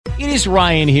It is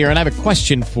Ryan here, and I have a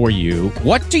question for you.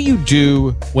 What do you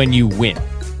do when you win?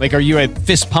 Like, are you a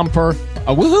fist pumper,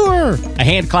 a woohooer, a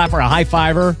hand clapper, a high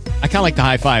fiver? I kind of like the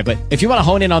high five, but if you want to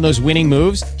hone in on those winning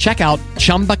moves, check out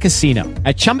Chumba Casino.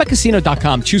 At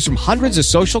ChumbaCasino.com, choose from hundreds of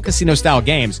social casino-style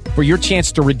games for your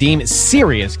chance to redeem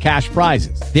serious cash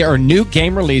prizes. There are new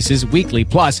game releases weekly,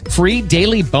 plus free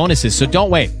daily bonuses. So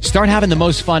don't wait. Start having the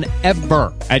most fun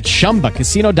ever at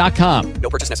ChumbaCasino.com.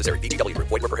 No purchase necessary. VGW Group.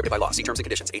 Void where prohibited by law. See terms and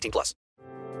conditions. 18+.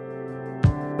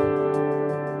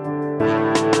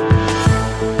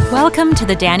 Welcome to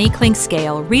the Danny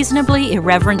Clinkscale Reasonably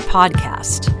Irreverent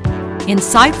podcast.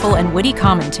 Insightful and witty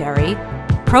commentary,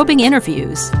 probing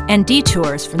interviews, and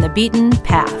detours from the beaten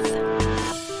path.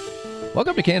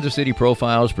 Welcome to Kansas City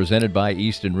Profiles, presented by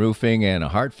Easton Roofing, and a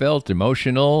heartfelt,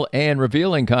 emotional, and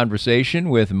revealing conversation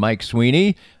with Mike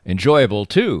Sweeney. Enjoyable,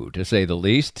 too, to say the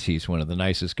least. He's one of the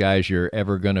nicest guys you're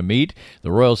ever going to meet.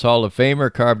 The Royals Hall of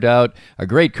Famer, carved out a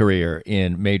great career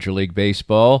in Major League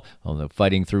Baseball. Although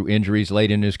fighting through injuries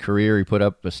late in his career, he put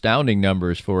up astounding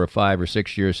numbers for a 5 or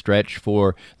 6 year stretch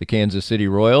for the Kansas City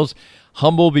Royals.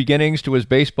 Humble beginnings to his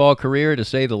baseball career, to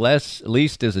say the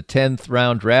least, as a 10th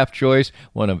round draft choice,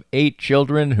 one of 8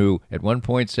 children who at one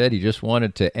point said he just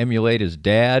wanted to emulate his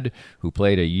dad, who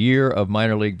played a year of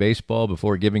minor league baseball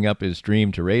before giving up his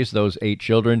dream to raise those 8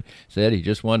 children. Said he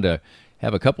just wanted to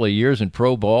have a couple of years in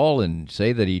pro ball and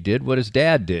say that he did what his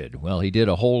dad did. Well, he did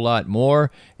a whole lot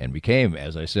more and became,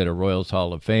 as I said, a Royals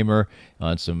Hall of Famer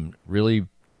on some really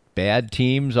bad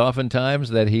teams oftentimes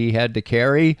that he had to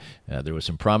carry. There were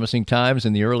some promising times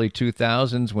in the early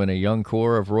 2000s when a young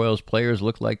core of Royals players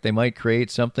looked like they might create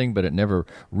something, but it never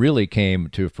really came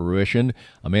to fruition.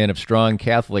 A man of strong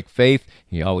Catholic faith,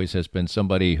 he always has been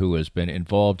somebody who has been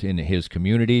involved in his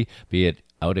community, be it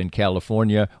out in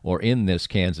California or in this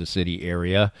Kansas City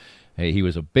area. He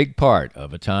was a big part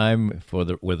of a time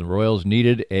where the Royals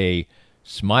needed a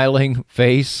smiling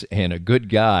face and a good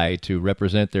guy to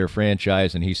represent their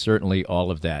franchise, and he's certainly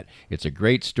all of that. It's a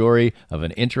great story of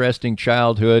an interesting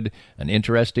childhood, an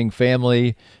interesting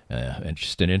family, and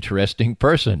just an interesting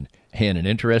person, and an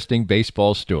interesting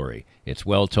baseball story. It's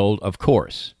well told, of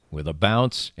course, with a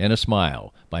bounce and a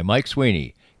smile, by Mike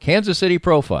Sweeney, Kansas City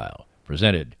Profile,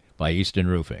 presented by Easton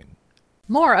Roofing.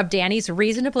 More of Danny's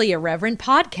Reasonably Irreverent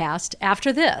podcast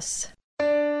after this.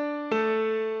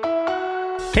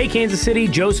 Hey Kansas City,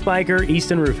 Joe Spiker,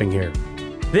 Easton Roofing here.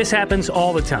 This happens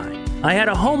all the time. I had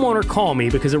a homeowner call me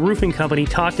because a roofing company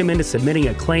talked him into submitting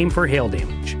a claim for hail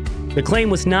damage. The claim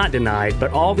was not denied,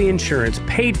 but all the insurance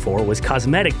paid for was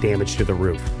cosmetic damage to the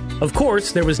roof. Of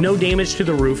course, there was no damage to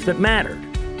the roof that mattered.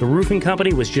 The roofing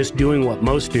company was just doing what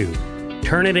most do: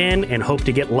 turn it in and hope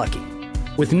to get lucky,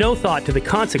 with no thought to the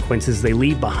consequences they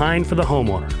leave behind for the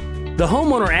homeowner. The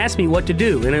homeowner asked me what to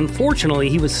do, and unfortunately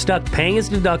he was stuck paying his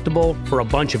deductible for a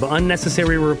bunch of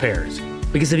unnecessary repairs.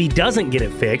 Because if he doesn't get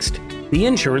it fixed, the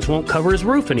insurance won't cover his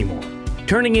roof anymore.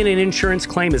 Turning in an insurance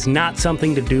claim is not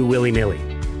something to do willy-nilly.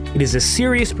 It is a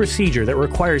serious procedure that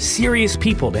requires serious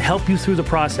people to help you through the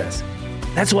process.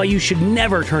 That's why you should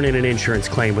never turn in an insurance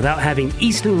claim without having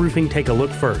Easton Roofing take a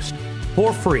look first,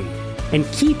 for free, and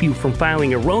keep you from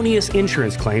filing erroneous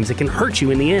insurance claims that can hurt you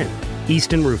in the end.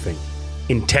 Easton Roofing.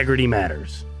 Integrity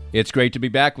matters. It's great to be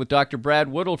back with Dr. Brad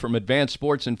Woodle from Advanced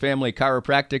Sports and Family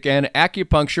Chiropractic and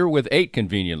Acupuncture, with 8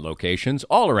 convenient locations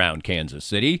all around Kansas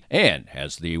City. And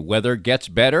as the weather gets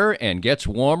better and gets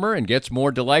warmer and gets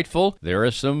more delightful, there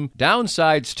are some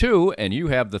downsides too, and you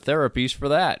have the therapies for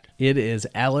that. It is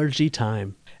allergy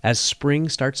time. As spring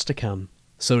starts to come,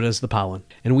 so does the pollen.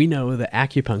 And we know that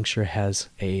acupuncture has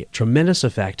a tremendous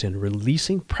effect in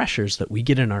releasing pressures that we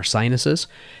get in our sinuses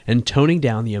and toning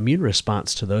down the immune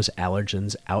response to those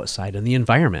allergens outside in the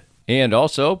environment. And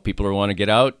also, people who want to get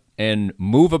out and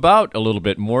move about a little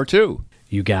bit more too.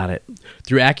 You got it.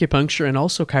 Through acupuncture and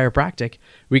also chiropractic,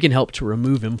 we can help to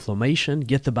remove inflammation,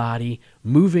 get the body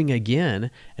moving again,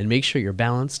 and make sure you're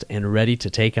balanced and ready to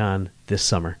take on this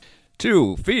summer.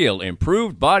 To feel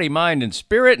improved body, mind, and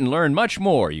spirit and learn much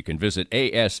more, you can visit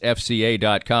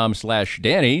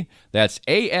asfca.com/Danny. That's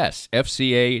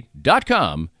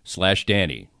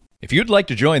asfca.com/Danny. If you'd like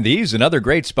to join these and other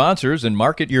great sponsors and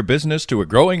market your business to a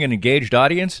growing and engaged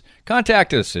audience,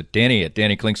 contact us at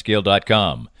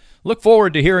Danny@DannyClinkscale.com. Look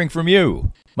forward to hearing from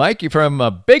you. Mike, you're from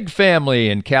a big family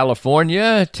in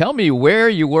California. Tell me where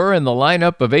you were in the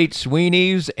lineup of 8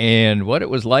 Sweeneys and what it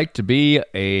was like to be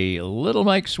a little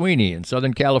Mike Sweeney in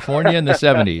Southern California in the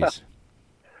 70s.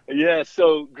 Yeah,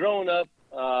 so growing up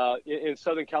in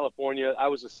Southern California, I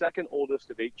was the second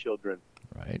oldest of 8 children.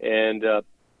 Right. And,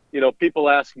 people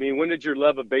ask me, when did your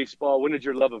love of baseball, when did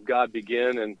your love of God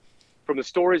begin? And from the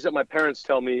stories that my parents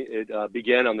tell me, it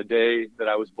began on the day that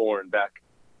I was born, back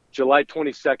July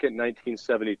 22nd,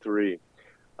 1973.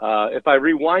 If I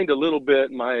rewind a little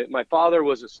bit, my father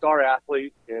was a star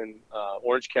athlete in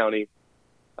Orange County,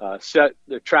 set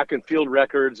the track and field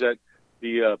records at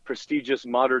the prestigious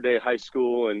Mater Dei High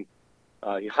School, and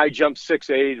he high jumped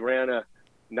 6'8", ran a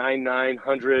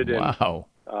 9,900. Wow.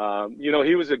 And,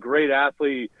 he was a great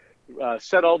athlete,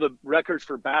 set all the records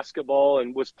for basketball,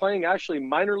 and was playing actually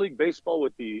minor league baseball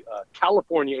with the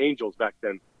California Angels back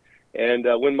then. And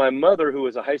when my mother, who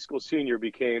was a high school senior,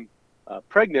 became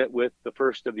pregnant with the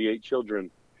first of the 8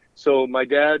 children. So my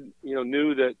dad,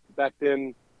 knew that back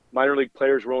then minor league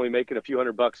players were only making a few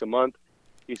 $100 a month.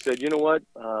 He said, you know what,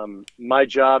 my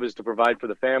job is to provide for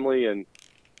the family, and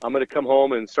I'm going to come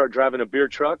home and start driving a beer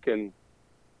truck and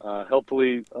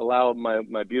hopefully allow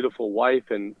my beautiful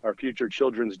wife and our future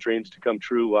children's dreams to come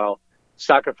true while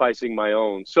sacrificing my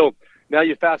own. So now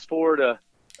you fast forward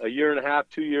a year and a half,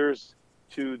 2 years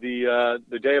to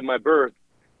the day of my birth,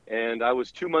 and I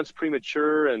was 2 months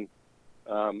premature, and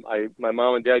my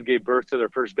mom and dad gave birth to their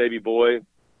first baby boy.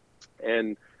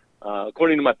 And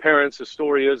according to my parents, the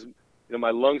story is,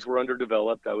 my lungs were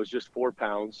underdeveloped. I was just 4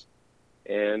 pounds,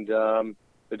 and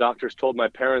the doctors told my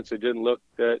parents it didn't look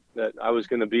that I was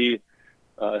going to be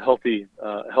a healthy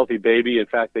baby. In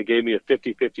fact, they gave me a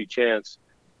 50-50 chance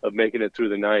of making it through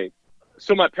the night.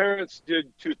 So my parents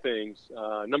did 2 things.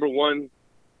 Number one,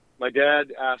 my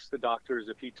dad asked the doctors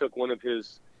if he took one of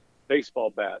his baseball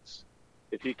bats,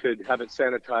 if he could have it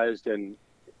sanitized and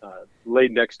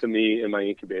laid next to me in my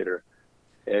incubator.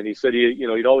 And he said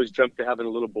he'd always dreamt of having a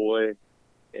little boy,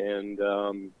 and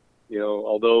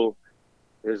although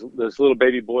this little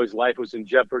baby boy's life was in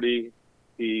jeopardy,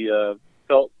 he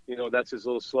felt that's his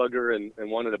little slugger, and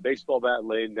wanted a baseball bat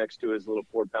laid next to his little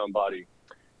 4-pound body.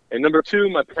 And number 2,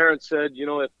 my parents said,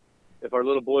 if our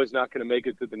little boy's not going to make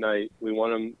it through the night, we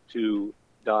want him to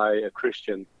die a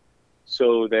Christian.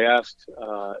 So they asked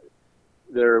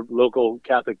their local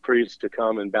Catholic priest to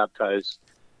come and baptize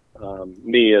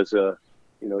me as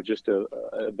just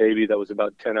a baby that was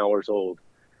about 10 hours old.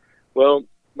 Well,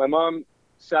 my mom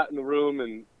sat in the room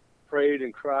and prayed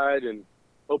and cried and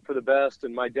hoped for the best.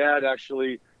 And my dad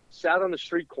actually sat on the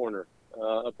street corner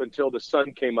up until the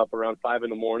sun came up around 5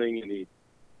 a.m. And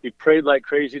he prayed like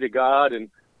crazy to God. And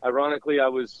ironically, I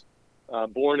was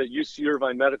born at UC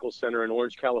Irvine Medical Center in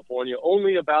Orange, California,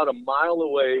 only about a mile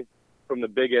away from the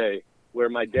Big A, where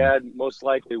my dad most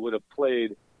likely would have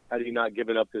played had he not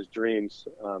given up his dreams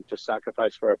to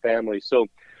sacrifice for our family. So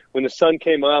when the sun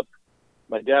came up,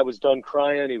 my dad was done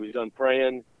crying, he was done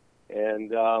praying,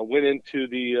 and went into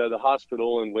the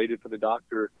hospital and waited for the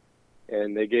doctor.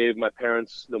 And they gave my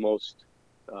parents the most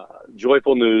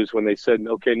joyful news when they said,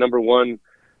 okay, number one,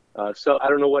 so I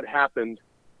don't know what happened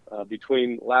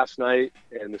between last night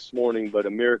and this morning, but a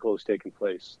miracle has taken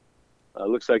place.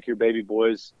 Looks like your baby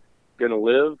boy's going to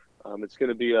live. It's going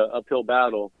to be an uphill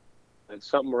battle, and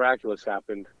something miraculous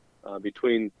happened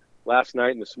between last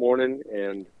night and this morning,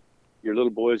 and your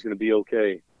little boy is going to be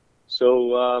okay.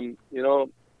 So,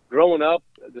 growing up,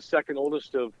 the second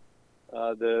oldest of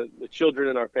the children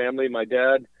in our family, my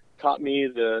dad taught me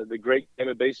the great game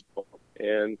of baseball.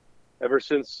 And ever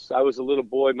since I was a little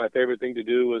boy, my favorite thing to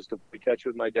do was to play catch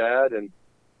with my dad. And,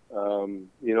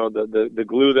 the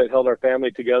glue that held our family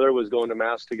together was going to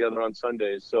mass together on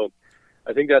Sundays. So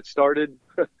I think that started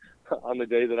on the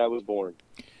day that I was born.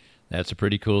 That's a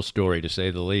pretty cool story, to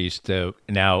say the least.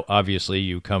 Now, obviously,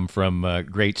 you come from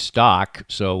great stock.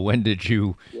 So when did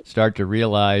you start to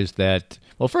realize that?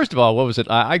 Well, first of all, what was it?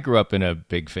 I grew up in a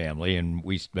big family, and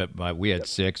we had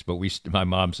 6, but my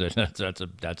mom said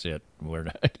that's it. We're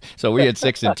not. So we had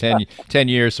 6 in 10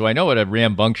 years. So I know what a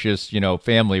rambunctious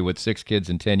family with 6 kids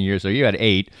in 10 years. So you had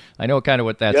 8. I know kind of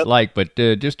what that's like, but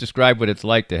just describe what it's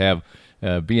like to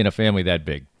have be in a family that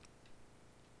big.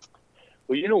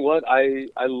 Well, you know what? I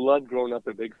loved growing up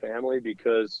in a big family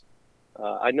because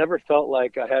I never felt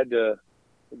like I had to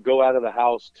go out of the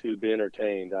house to be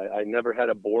entertained. I never had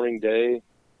a boring day.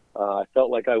 I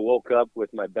felt like I woke up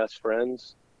with my best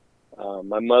friends.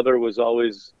 My mother was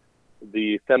always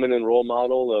the feminine role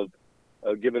model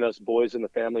of giving us boys in the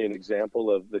family an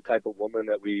example of the type of woman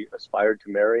that we aspired to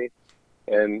marry.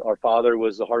 And our father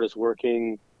was the hardest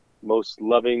working, most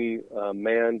loving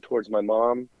man towards my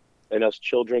mom and us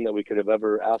children that we could have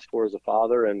ever asked for as a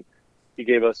father. And he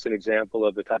gave us an example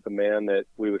of the type of man that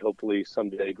we would hopefully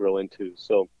someday grow into.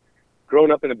 So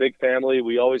growing up in a big family,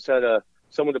 we always had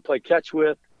someone to play catch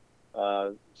with,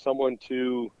 someone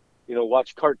to,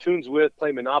 watch cartoons with,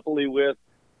 play Monopoly with.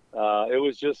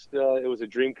 It was a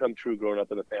dream come true growing up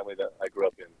in the family that I grew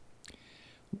up in.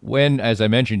 When, as I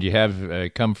mentioned, you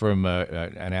have come from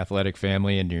an athletic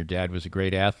family and your dad was a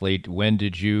great athlete, when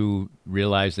did you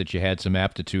realize that you had some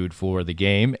aptitude for the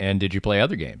game, and did you play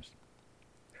other games?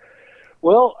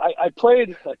 Well, I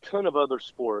played a ton of other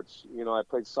sports. You know, I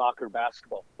played soccer,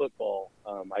 basketball, football.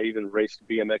 I even raced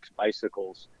BMX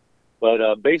bicycles.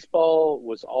 But baseball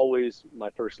was always my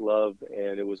first love,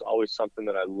 and it was always something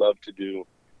that I loved to do.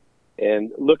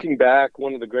 And looking back,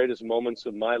 one of the greatest moments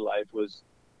of my life was,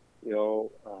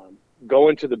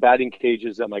 going to the batting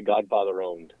cages that my godfather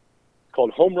owned. It's called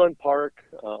Home Run Park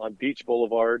on Beach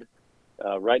Boulevard,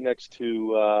 right next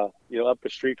to, up the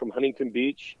street from Huntington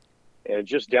Beach, and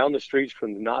just down the street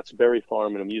from the Knott's Berry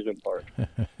Farm and Amusement Park.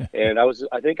 And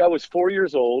I think I was 4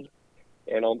 years old,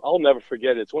 and I'll never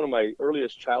forget it. It's one of my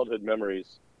earliest childhood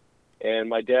memories. And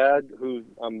my dad, who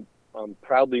I'm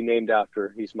proudly named after,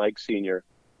 he's Mike Sr.,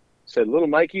 said, "Little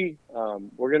Mikey,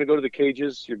 we're going to go to the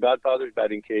cages, your godfather's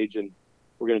batting cage, and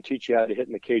we're going to teach you how to hit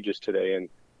in the cages today." And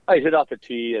I'd hit off a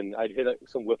tee, and I'd hit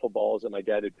some wiffle balls that my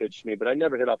dad had pitched me, but I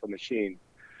never hit off a machine.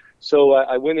 So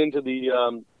I went into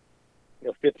the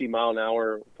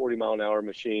 50-mile-an-hour, 40-mile-an-hour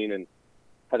machine and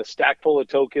had a stack full of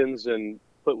tokens and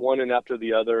put one in after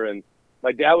the other. And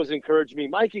my dad was encouraging me,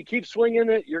 "Mikey, keep swinging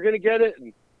it. You're going to get it."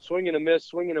 And swing and a miss,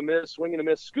 swing and a miss, swing and a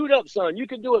miss. "Scoot up, son. You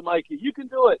can do it, Mikey. You can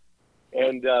do it."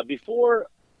 And before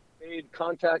I made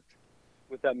contact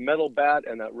with that metal bat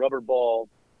and that rubber ball,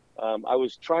 I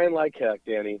was trying like heck,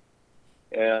 Danny.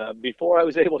 Before I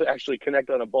was able to actually connect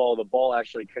on a ball, the ball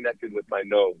actually connected with my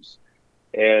nose.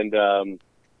 And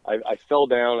I fell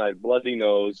down. I had bloody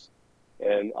nose.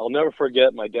 And I'll never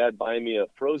forget my dad buying me a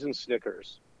frozen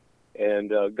Snickers and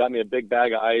got me a big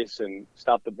bag of ice and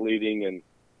stopped the bleeding. And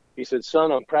he said,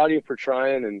 "Son, I'm proud of you for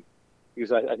trying." And he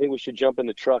goes, I think we should jump in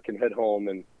the truck and head home.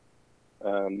 And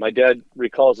my dad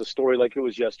recalls the story like it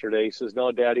was yesterday. He says,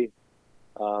 "No, Daddy,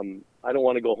 I don't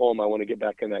want to go home. I want to get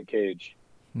back in that cage."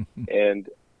 And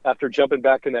after jumping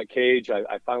back in that cage,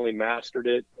 I finally mastered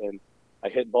it, and I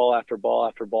hit ball after ball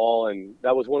after ball, and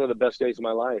that was one of the best days of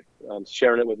my life.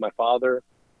 Sharing it with my father,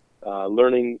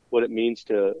 learning what it means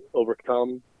to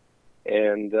overcome.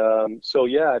 And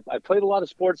I played a lot of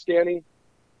sports, Danny,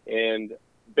 and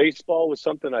baseball was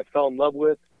something I fell in love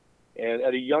with. And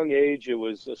at a young age, it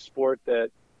was a sport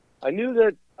that I knew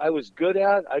that I was good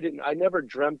at. I never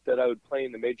dreamt that I would play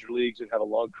in the major leagues and have a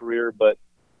long career, but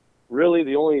really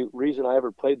the only reason I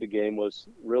ever played the game was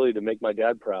really to make my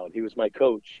dad proud. He was my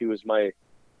coach. He was my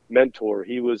mentor.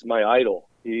 He was my idol.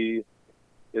 He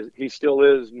still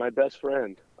is my best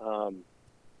friend.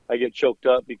 I get choked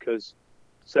up because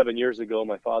 7 years ago,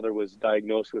 my father was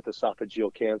diagnosed with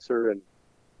esophageal cancer. And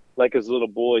like his little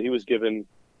boy, he was given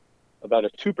about a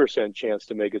 2% chance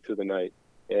to make it through the night.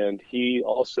 And he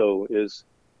also is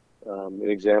an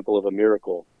example of a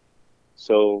miracle.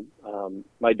 So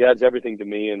my dad's everything to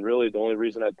me. And really the only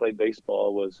reason I played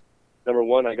baseball was, number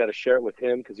one, I got to share it with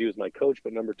him because he was my coach.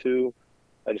 But number two,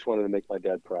 I just wanted to make my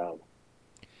dad proud.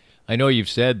 I know you've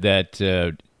said that,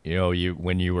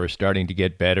 when you were starting to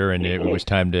get better and it was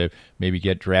time to maybe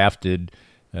get drafted,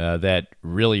 that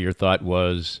really your thought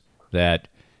was that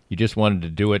you just wanted to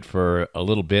do it for a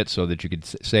little bit so that you could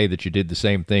say that you did the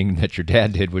same thing that your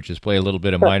dad did, which is play a little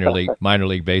bit of minor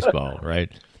league baseball,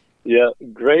 right? Yeah,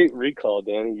 great recall,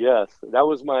 Danny. Yes, that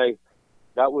was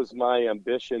my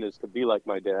ambition, is to be like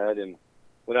my dad. And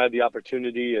when I had the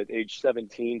opportunity at age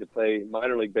 17 to play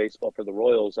minor league baseball for the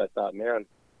Royals, I thought, man,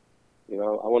 I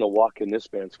want to walk in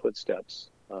this man's footsteps.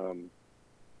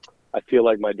 I feel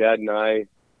like my dad and I,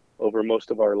 over most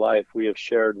of our life, we have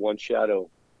shared one shadow.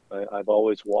 I've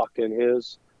always walked in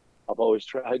his. I've always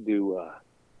tried to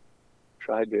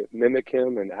mimic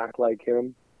him and act like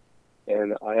him.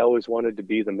 And I always wanted to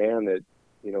be the man that,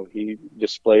 he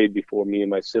displayed before me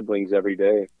and my siblings every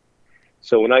day.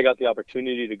 So when I got the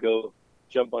opportunity to go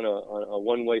jump on a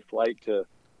one-way flight to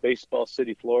Baseball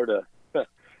City, Florida,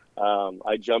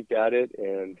 I jumped at it,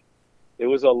 and it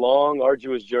was a long,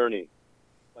 arduous journey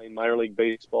playing minor league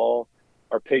baseball.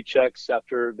 Our paychecks,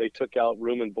 after they took out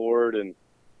room and board and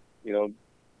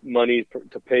money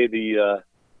to pay the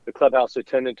clubhouse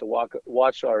attendant to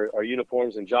watch our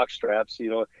uniforms and jock straps,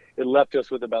 it left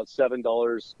us with about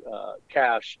 $7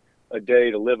 cash a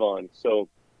day to live on. So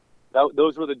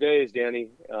those were the days, Danny.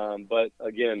 But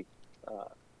again,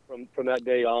 from that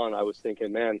day on, I was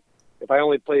thinking, man, if I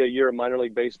only play a year of minor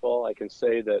league baseball, I can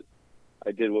say that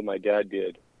I did what my dad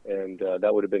did, and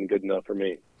that would have been good enough for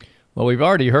me. Well, we've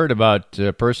already heard about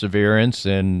perseverance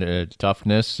and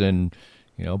toughness and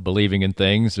believing in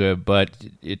things, but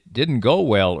it didn't go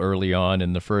well early on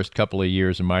in the first couple of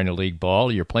years of minor league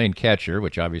ball. You're playing catcher,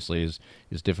 which obviously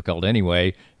is difficult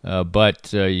anyway,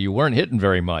 but you weren't hitting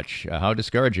very much. How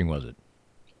discouraging was it?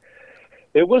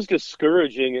 It was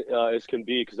discouraging as can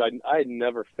be, because I had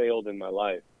never failed in my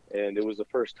life. And it was the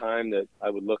first time that I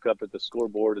would look up at the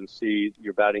scoreboard and see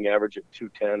your batting average at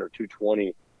 210 or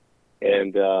 220.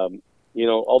 And,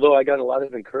 although I got a lot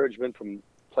of encouragement from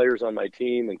players on my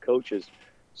team and coaches,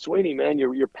 Sweeney, man,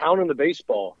 you're pounding the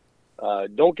baseball.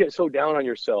 Don't get so down on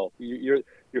yourself. You're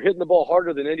hitting the ball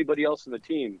harder than anybody else in the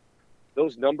team.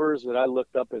 Those numbers that I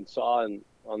looked up and saw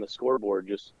on the scoreboard,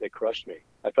 they crushed me.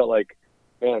 I felt like,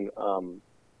 man,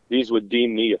 these would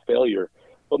deem me a failure.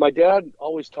 But my dad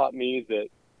always taught me that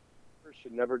you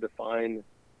should never define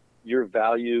your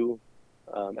value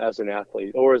as an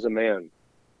athlete or as a man.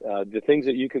 The things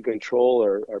that you can control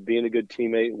are being a good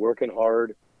teammate, working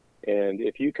hard. And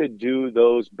if you could do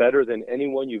those better than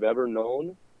anyone you've ever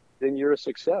known, then you're a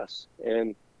success.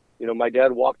 And, my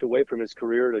dad walked away from his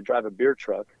career to drive a beer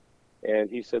truck. And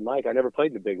he said, Mike, I never played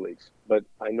in the big leagues, but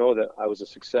I know that I was a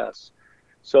success.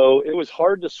 So it was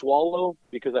hard to swallow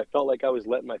because I felt like I was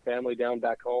letting my family down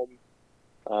back home.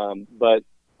 But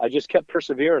I just kept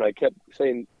persevering. I kept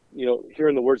saying,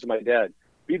 hearing the words of my dad,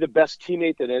 be the best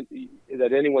teammate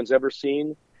that anyone's ever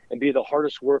seen and be the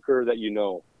hardest worker that you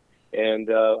know.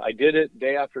 And I did it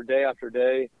day after day after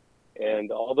day.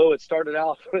 And although it started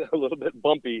out a little bit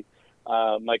bumpy,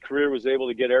 my career was able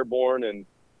to get airborne, and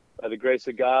by the grace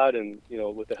of God and,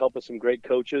 with the help of some great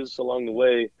coaches along the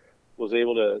way, was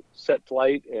able to set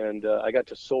flight, and I got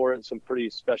to soar at some pretty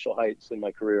special heights in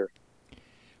my career.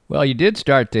 Well, you did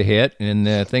start to hit,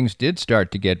 and things did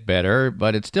start to get better,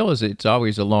 but it still is. It's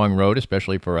always a long road,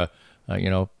 especially for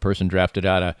a person drafted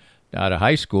out of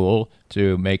high school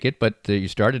to make it. But you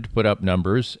started to put up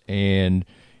numbers, and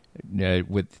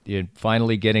with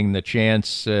finally getting the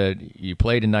chance, you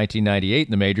played in 1998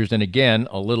 in the majors, and again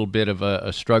a little bit of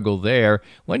a struggle there.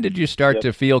 When did you start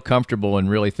to feel comfortable and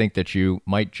really think that you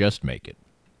might just make it?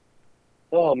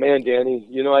 Oh man, Danny,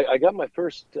 I got my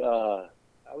first.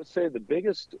 I would say the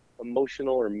biggest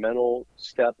emotional or mental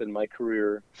step in my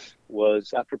career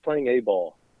was after playing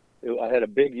A-ball. I had a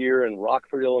big year in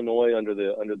Rockford, Illinois, under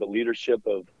the leadership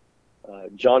of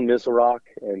John Miserock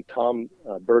and Tom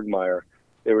Bergmeyer.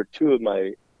 They were two of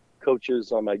my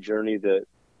coaches on my journey that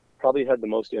probably had the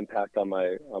most impact on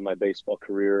my baseball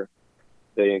career.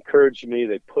 They encouraged me.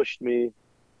 They pushed me.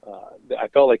 I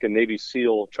felt like a Navy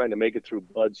SEAL trying to make it through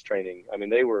BUD/S training. I mean,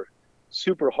 they were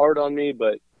super hard on me,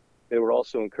 but they were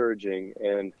also encouraging.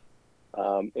 And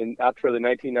after the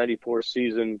 1994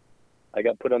 season, I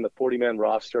got put on the 40-man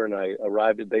roster, and I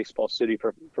arrived at Baseball City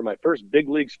for my first big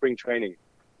league spring training.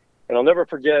 And I'll never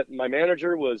forget, my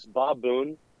manager was Bob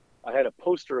Boone. I had a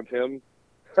poster of him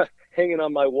hanging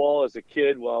on my wall as a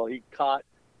kid while he caught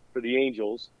for the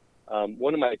Angels.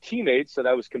 One of my teammates that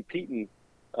I was competing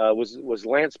was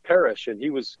Lance Parrish, and he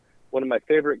was one of my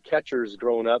favorite catchers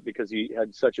growing up because he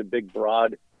had such a big,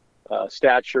 broad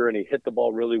stature, and he hit the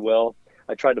ball really well.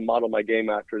 I tried to model my game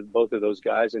after both of those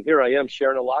guys, and here I am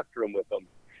sharing a locker room with them.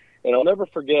 And I'll never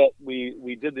forget,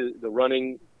 we did the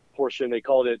running portion. They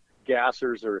called it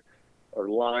gassers or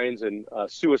lines and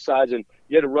suicides, and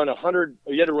you had to run 100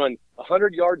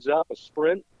 yards up, a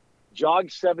sprint,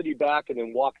 jog 70 back, and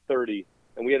then walk 30.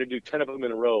 And we had to do 10 of them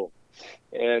in a row.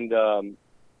 And I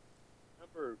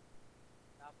remember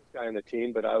not this guy on the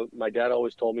team, but my dad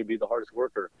always told me be the hardest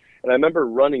worker. And I remember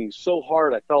running so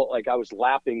hard, I felt like I was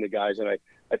lapping the guys, and I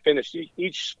finished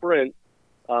each sprint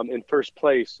in first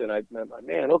place. And I'm like,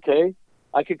 man, okay,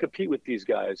 I could compete with these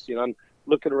guys. I'm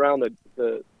looking around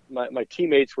my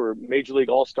teammates were Major League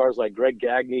All-Stars like Greg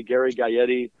Gagne, Gary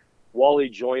Gaetti, Wally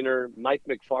Joyner, Mike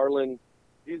McFarland.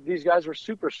 These guys were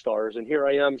superstars, and here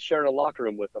I am sharing a locker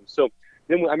room with them. So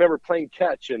then I remember playing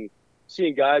catch and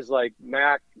seeing guys like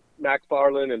Mac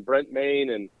Farland and Brent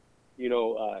Main and,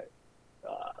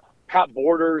 Pat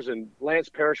Borders and Lance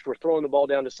Parrish were throwing the ball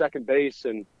down to second base.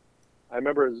 And I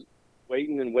remember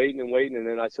waiting. And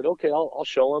then I said, okay, I'll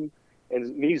show them.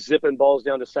 And me zipping balls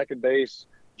down to second base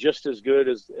just as good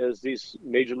as these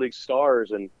major league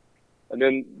stars. And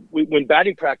then when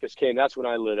batting practice came, that's when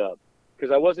I lit up,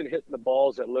 because I wasn't hitting the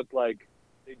balls that looked like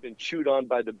they'd been chewed on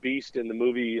by the beast in the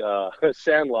movie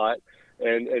Sandlot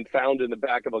and found in the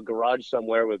back of a garage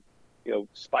somewhere with,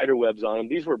 spider webs on them.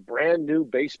 These were brand new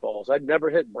baseballs. I'd never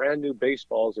hit brand new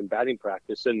baseballs in batting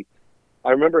practice. And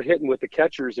I remember hitting with the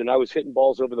catchers, and I was hitting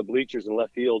balls over the bleachers in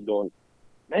left field going,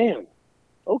 man,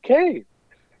 okay.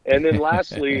 And then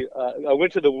lastly, I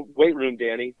went to the weight room,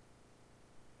 Danny.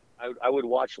 I would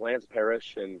watch Lance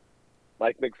Parrish and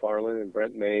Mike McFarland and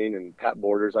Brent Main and Pat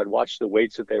Borders. I'd watch the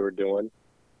weights that they were doing.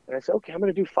 And I said, okay, I'm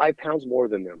going to do 5 pounds more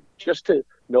than them just to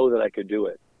know that I could do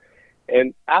it.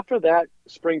 And after that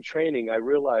spring training, I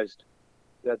realized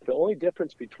that the only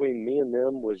difference between me and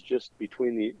them was just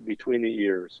between the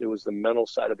ears. It was the mental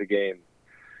side of the game.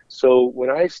 So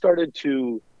when I started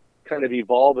to kind of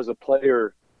evolve as a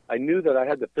player, I knew that I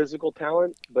had the physical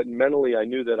talent, but mentally I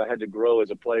knew that I had to grow as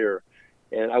a player.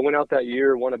 And I went out that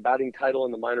year, won a batting title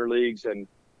in the minor leagues. And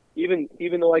even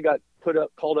though I got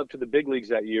called up to the big leagues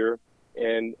that year,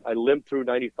 and I limped through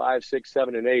 95, 6,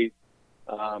 7, and 8,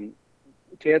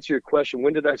 to answer your question,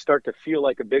 when did I start to feel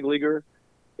like a big leaguer?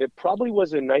 It probably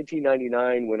was in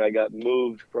 1999 when I got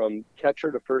moved from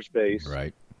catcher to first base.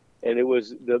 Right. And it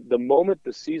was the moment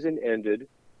the season ended.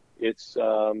 It's,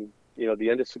 the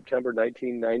end of September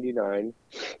 1999.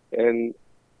 And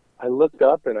I looked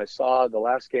up and I saw the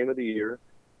last game of the year.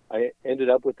 I ended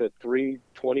up with a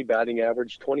 .320 batting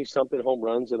average, 20-something home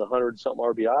runs, and 100-something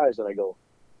RBIs. And I go,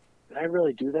 did I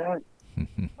really do that?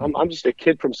 I'm just a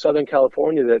kid from Southern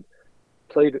California that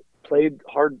played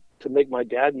hard to make my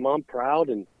dad and mom proud,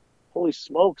 and holy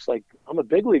smokes, like, I'm a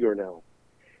big leaguer now.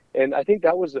 And I think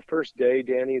that was the first day,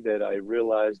 Danny, that I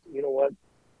realized, you know what,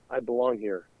 I belong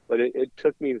here. But it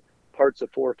took me parts of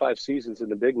 4 or 5 seasons in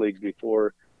the big leagues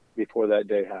before that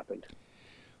day happened.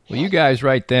 Well, you guys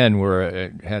right then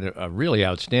had a really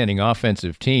outstanding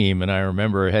offensive team, and I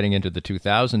remember heading into the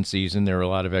 2000 season, there were a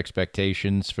lot of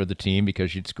expectations for the team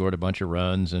because you'd scored a bunch of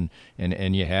runs, and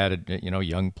you had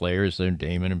young players there,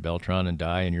 Damon and Beltran and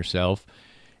Dye and yourself,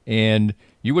 and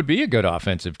you would be a good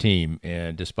offensive team,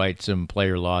 and despite some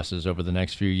player losses over the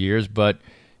next few years, but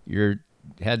you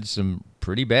had some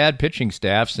pretty bad pitching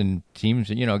staffs and teams.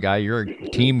 You're a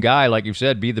team guy, like you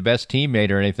said, be the best teammate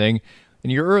or anything.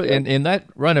 And in that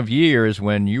run of years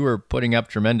when you were putting up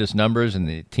tremendous numbers and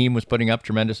the team was putting up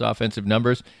tremendous offensive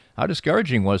numbers, how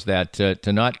discouraging was that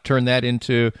to not turn that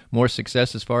into more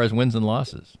success as far as wins and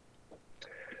losses?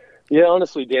 Yeah,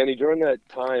 honestly, Danny, during that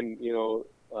time,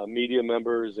 media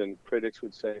members and critics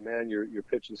would say, man, your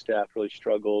pitching staff really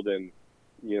struggled, and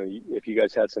if you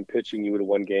guys had some pitching, you would have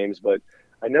won games. But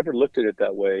I never looked at it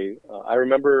that way. I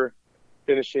remember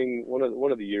finishing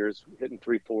one of the years hitting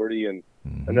 340, and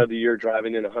another year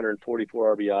driving in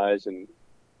 144 RBIs, and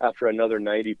after another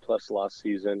 90-plus loss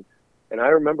season. And I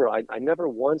remember I never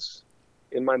once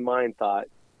in my mind thought,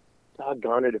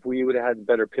 doggone it, if we would have had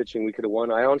better pitching, we could have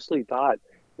won. I honestly thought,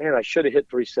 man, I should have hit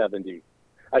 370.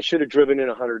 I should have driven in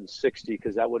 160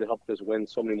 because that would have helped us win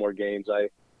so many more games.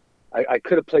 I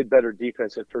could have played better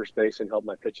defense at first base and helped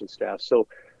my pitching staff. So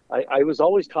I was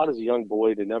always taught as a young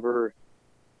boy to never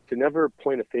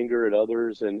point a finger at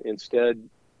others, and instead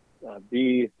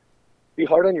be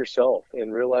hard on yourself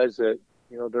and realize that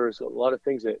there's a lot of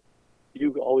things that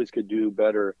you always could do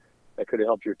better that could have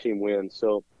helped your team win.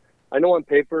 So I know on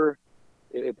paper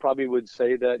it probably would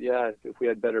say that, yeah, if we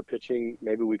had better pitching,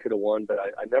 maybe we could have won. But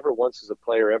I never once as a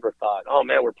player ever thought, oh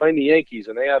man, we're playing the Yankees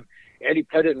and they have Andy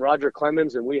Pettitte and Roger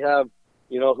Clemens and we have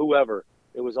whoever.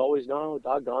 It was always, no,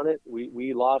 doggone it,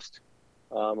 we lost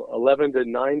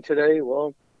 11-9 today.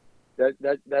 Well,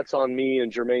 that's on me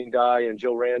and Jermaine Dye and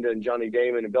Joe Randa and Johnny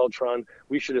Damon and Beltran.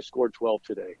 We should have scored 12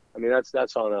 today. I mean,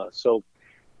 that's on us. So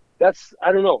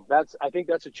I don't know. I think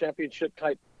that's a championship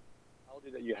type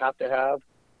mentality that you have to have.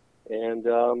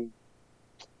 And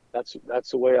that's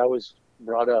the way I was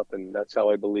brought up, and that's how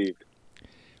I believed.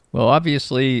 Well,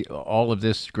 obviously, all of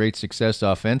this great success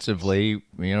offensively,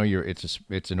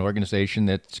 it's an organization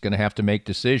that's going to have to make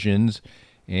decisions.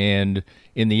 And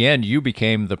in the end, you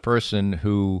became the person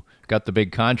who got the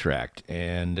big contract,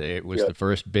 and it was the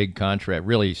first big contract,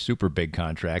 really super big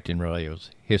contract in Royals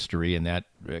history in that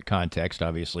context.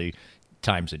 Obviously,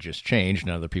 times had just changed,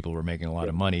 and other people were making a lot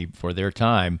of money for their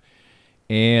time.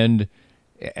 And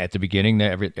at the beginning,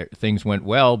 things went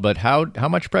well, but how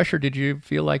much pressure did you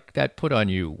feel like that put on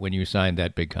you when you signed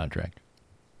that big contract?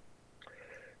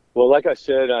 Well, like I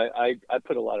said, I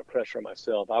put a lot of pressure on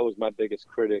myself. I was my biggest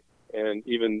critic, and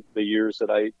even the years that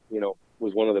I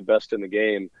was one of the best in the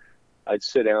game, I'd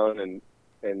sit down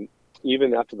and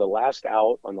even after the last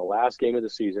out on the last game of the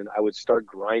season, I would start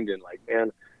grinding like,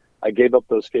 man, I gave up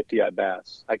those 50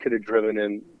 at-bats. I could have driven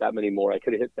in that many more. I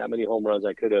could have hit that many home runs.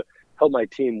 I could have helped my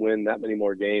team win that many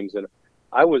more games. And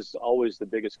I was always the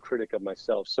biggest critic of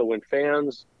myself. So when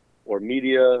fans or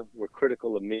media were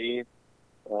critical of me,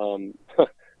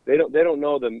 they don't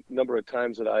know the number of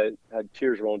times that I had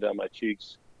tears rolling down my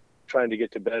cheeks trying to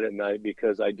get to bed at night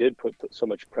because I did put so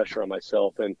much pressure on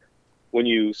myself. And when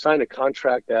you sign a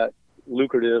contract that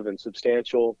lucrative and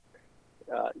substantial,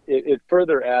 it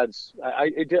further adds.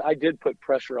 I did put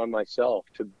pressure on myself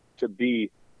to be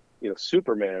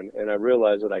Superman, and I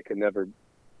realized that I could never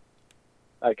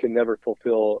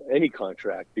fulfill any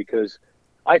contract, because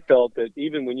I felt that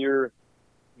even when you're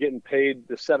getting paid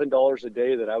the $7 a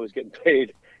day that I was getting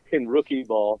paid in rookie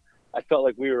ball, I felt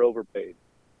like we were overpaid.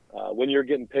 When you're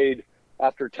getting paid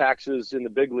after taxes in the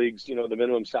big leagues, the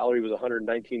minimum salary was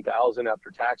 $119,000 after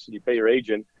taxes. You pay your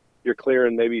agent, you're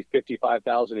clearing maybe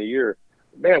 $55,000 a year.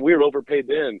 Man, we were overpaid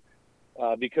then,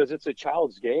 because it's a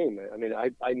child's game. I mean,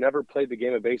 I never played the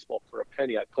game of baseball for a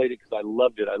penny. I played it because I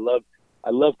loved it. I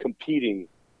love competing.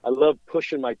 I love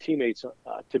pushing my teammates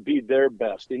to be their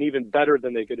best and even better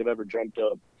than they could have ever dreamt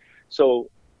of.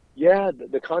 So, yeah,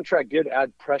 the contract did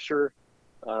add pressure,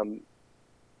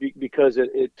 because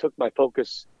it took my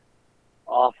focus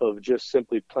off of just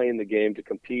simply playing the game to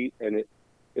compete, and it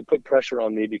put pressure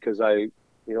on me, because the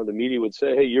media would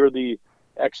say, hey, you're the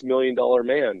X $1 million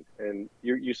man, and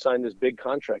you signed this big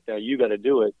contract, now you got to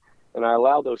do it. And I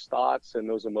allowed those thoughts and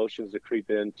those emotions to creep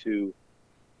into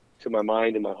my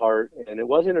mind and my heart. And it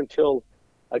wasn't until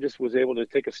I just was able to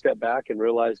take a step back and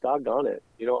realize, doggone it,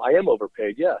 I am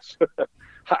overpaid. Yes.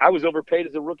 I was overpaid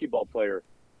as a rookie ball player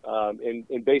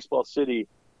in Baseball City,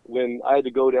 when I had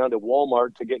to go down to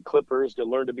Walmart to get clippers to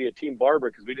learn to be a team barber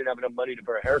because we didn't have enough money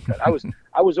for a haircut. I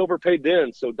was overpaid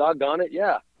then. So doggone it.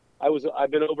 Yeah. I've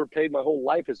been overpaid my whole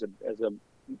life as a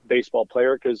baseball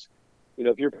player, because,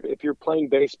 if you're playing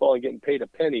baseball and getting paid a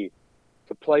penny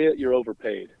to play it, you're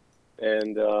overpaid.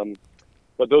 And,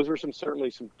 but those were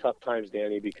certainly some tough times,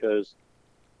 Danny, because,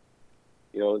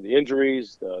 the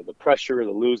injuries, the pressure,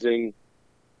 the losing,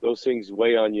 those things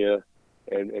weigh on you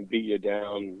and beat you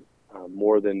down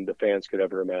more than the fans could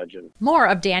ever imagine. More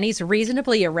of Danny's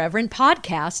Reasonably Irreverent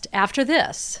podcast after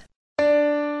this.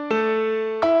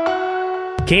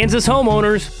 Kansas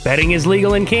homeowners, betting is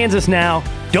legal in Kansas now.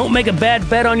 Don't make a bad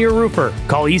bet on your roofer.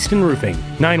 Call Easton Roofing,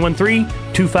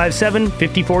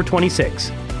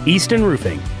 913-257-5426. Easton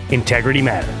Roofing, integrity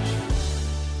matters.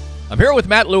 I'm here with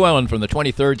Matt Llewellyn from the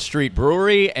 23rd Street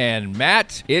Brewery, and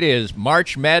Matt, it is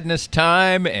March Madness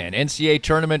time and NCAA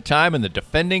tournament time, and the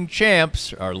defending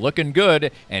champs are looking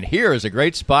good, and here is a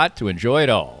great spot to enjoy it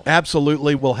all.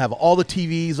 Absolutely. We'll have all the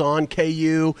TVs on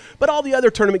KU, but all the other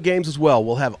tournament games as well.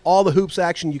 We'll have all the hoops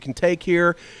action you can take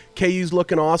here. KU's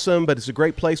looking awesome, but it's a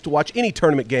great place to watch any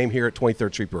tournament game here at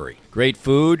 23rd Street Brewery. Great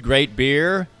food, great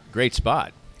beer, great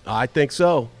spot. I think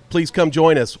so. Please come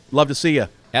join us. Love to see you.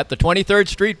 At the 23rd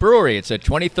Street Brewery. It's at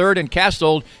 23rd and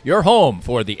Castle, your home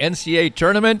for the NCAA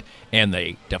tournament and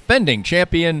the defending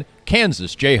champion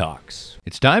Kansas Jayhawks.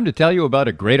 It's time to tell you about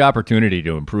a great opportunity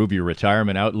to improve your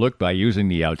retirement outlook by using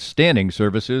the outstanding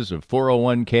services of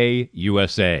 401k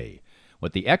USA.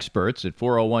 What the experts at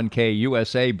 401k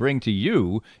USA bring to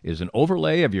you is an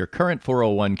overlay of your current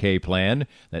 401k plan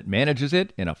that manages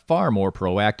it in a far more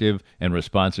proactive and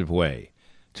responsive way.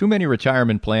 Too many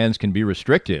retirement plans can be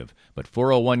restrictive, but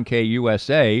 401k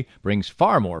USA brings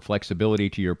far more flexibility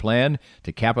to your plan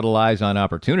to capitalize on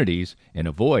opportunities and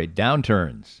avoid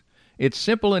downturns. It's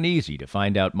simple and easy to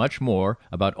find out much more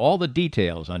about all the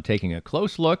details on taking a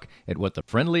close look at what the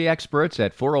friendly experts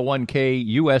at 401k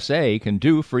USA can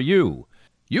do for you.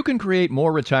 You can create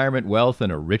more retirement wealth and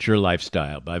a richer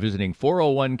lifestyle by visiting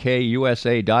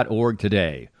 401kusa.org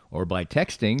today, or by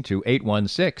texting to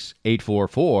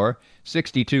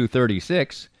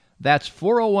 816-844-6236. That's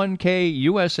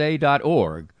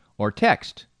 401kusa.org, or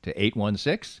text to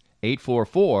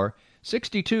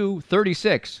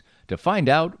 816-844-6236 to find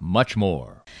out much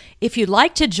more. If you'd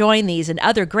like to join these and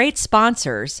other great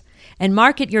sponsors and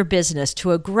market your business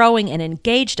to a growing and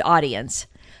engaged audience,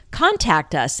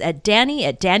 contact us at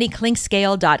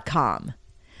danny@dannyclinkscale.com.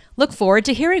 Look forward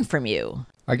to hearing from you.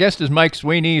 Our guest is Mike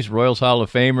Sweeney, Royals Hall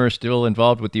of Famer, still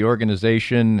involved with the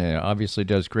organization, obviously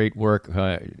does great work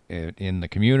in the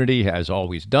community, has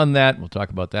always done that. We'll talk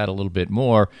about that a little bit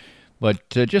more. But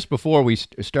just before we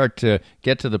start to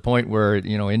get to the point where,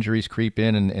 injuries creep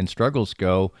in and struggles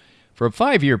go, for a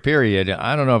 5-year period,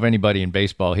 I don't know if anybody in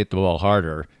baseball hit the ball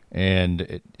harder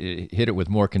and it hit it with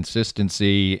more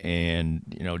consistency and,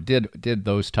 did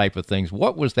those type of things.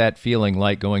 What was that feeling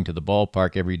like going to the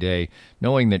ballpark every day,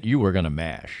 knowing that you were going to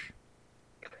mash?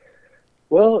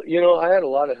 Well, I had a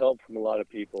lot of help from a lot of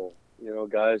people,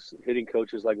 guys, hitting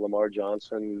coaches like Lamar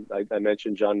Johnson. I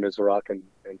mentioned John Miserock and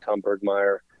Tom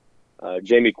Bergmeyer.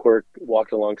 Jamie Quirk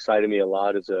walked alongside of me a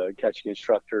lot as a catching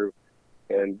instructor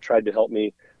and tried to help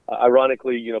me.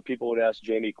 Ironically, people would ask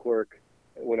Jamie Quirk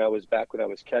when I was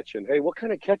catching, hey, what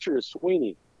kind of catcher is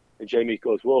Sweeney? And Jamie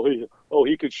goes, well, he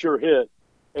could sure hit.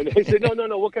 And they said,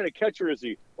 no, what kind of catcher is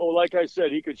he? Oh, like I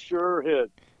said, he could sure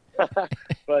hit.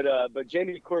 But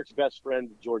Jamie Quirk's best friend,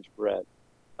 George Brett,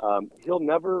 he'll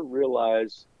never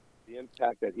realize the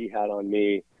impact that he had on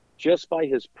me just by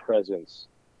his presence.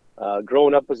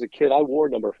 Growing up as a kid, I wore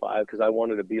number 5 because I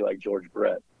wanted to be like George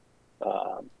Brett.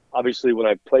 Obviously, when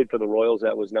I played for the Royals,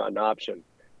 that was not an option.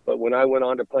 But when I went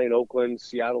on to play in Oakland,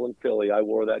 Seattle, and Philly, I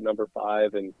wore that number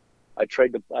 5, and I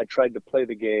tried to play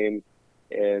the game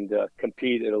and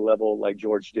compete at a level like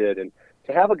George did. And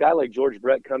to have a guy like George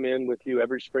Brett come in with you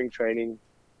every spring training,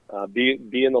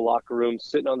 be in the locker room,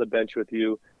 sitting on the bench with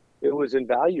you, it was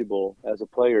invaluable as a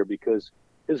player because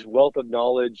his wealth of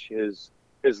knowledge, his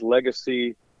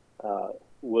legacy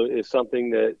is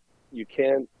something that you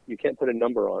can't put a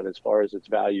number on as far as its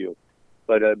value.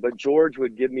 But George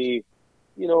would give me,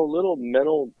 little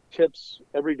mental tips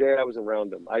every day I was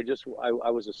around him. I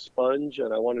was a sponge,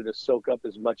 and I wanted to soak up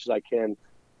as much as I can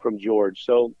from George.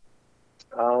 So,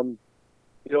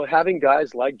 having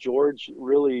guys like George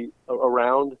really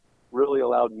around really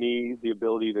allowed me the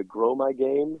ability to grow my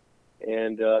game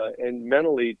and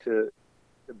mentally to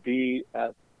be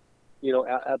at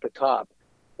the top.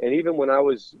 And even when I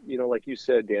was, like you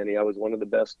said, Danny, I was one of the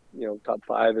best, top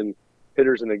 5 and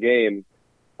hitters in the game.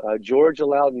 George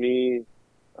allowed me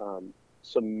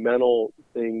some mental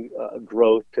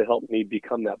growth to help me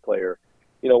become that player.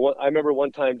 I remember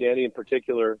one time, Danny, in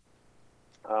particular,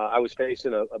 I was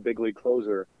facing a big league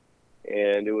closer,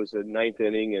 and it was the 9th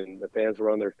inning, and the fans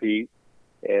were on their feet,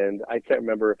 and I can't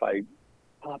remember if I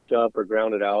popped up or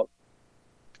grounded out.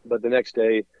 But the next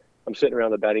day, I'm sitting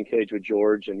around the batting cage with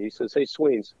George, and he says, "Hey,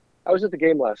 Sweens, I was at the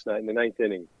game last night in the 9th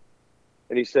inning."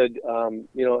 And he said,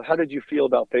 how did you feel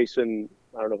about facing,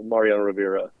 Mariano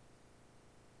Rivera?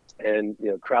 And,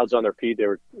 crowds on their feet, they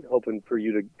were hoping for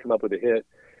you to come up with a hit.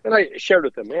 And I shared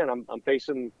with them, man, I'm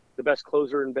facing the best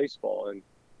closer in baseball. And,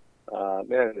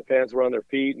 the fans were on their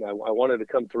feet, and I wanted to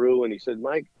come through. And he said,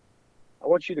 "Mike, I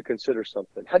want you to consider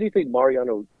something. How do you think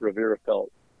Mariano Rivera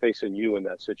felt facing you in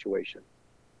that situation?"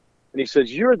 And he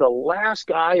says, "You're the last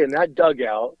guy in that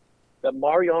dugout that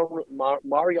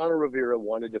Mariano Rivera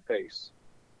wanted to face.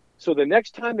 So the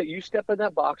next time that you step in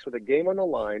that box with a game on the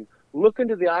line, look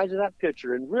into the eyes of that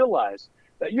pitcher and realize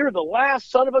that you're the last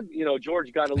son of a,"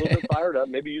 George got a little bit fired up,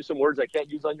 maybe use some words I can't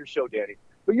use on your show, Danny,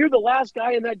 "but you're the last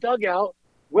guy in that dugout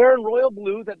wearing royal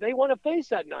blue that they want to face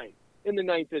that night in the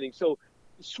 9th inning. So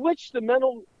switch the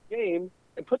mental game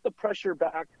and put the pressure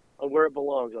back on where it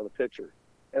belongs, on the pitcher."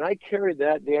 And I carried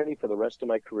that, Danny, for the rest of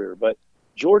my career. But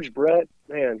George Brett,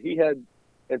 man, he had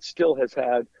and still has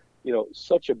had,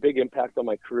 such a big impact on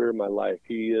my career and my life.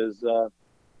 He is,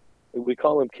 we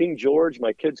call him King George.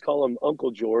 My kids call him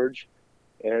Uncle George.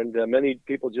 And many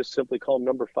people just simply call him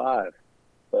number 5.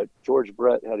 But George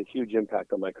Brett had a huge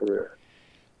impact on my career.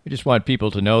 I just want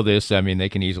people to know this. I mean, they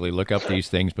can easily look up these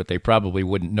things, but they probably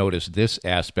wouldn't notice this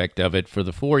aspect of it. For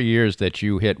the 4 years that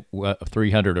you hit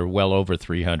 300 or well over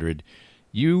 300,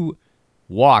 you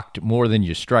walked more than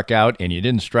you struck out, and you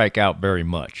didn't strike out very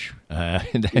much.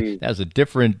 That's a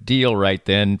different deal right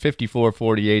then. 54,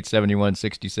 48, 71,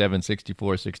 67,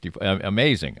 64, 64.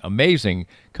 Amazing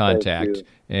contact,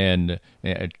 and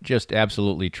just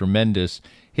absolutely tremendous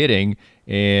hitting.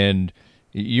 And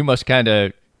you must kind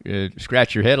of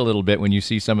scratch your head a little bit when you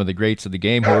see some of the greats of the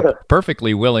game who are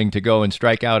perfectly willing to go and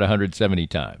strike out 170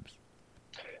 times.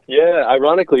 Yeah,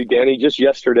 ironically, Danny, just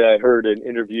yesterday I heard an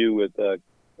interview with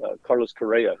Carlos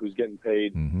Correa, who's getting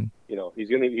paid. Mm-hmm. He's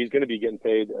going to be getting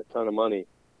paid a ton of money,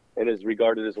 and is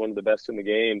regarded as one of the best in the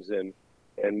games.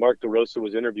 And Mark DeRosa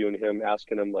was interviewing him,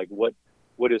 asking him like what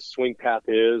his swing path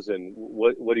is and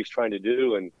what he's trying to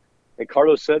do. And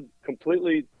Carlos said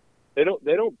completely, they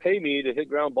don't pay me to hit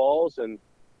ground balls, and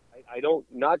I don't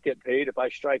not get paid if I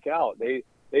strike out. They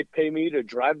pay me to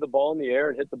drive the ball in the air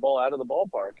and hit the ball out of the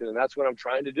ballpark, and that's what I'm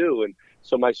trying to do. And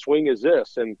so my swing is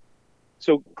this. And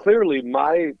so clearly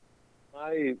my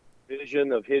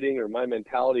vision of hitting, or my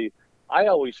mentality, I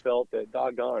always felt that,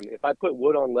 doggone, if I put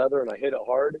wood on leather and I hit it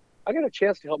hard, I got a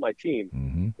chance to help my team.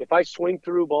 Mm-hmm. If I swing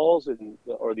through balls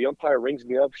or the umpire rings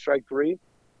me up, strike 3,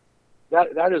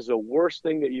 that is the worst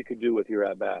thing that you could do with your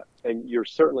at-bat, and you're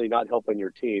certainly not helping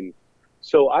your team.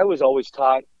 So I was always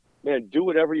taught, man, do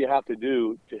whatever you have to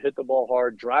do to hit the ball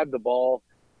hard, drive the ball.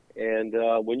 And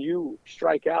when you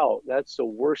strike out, that's the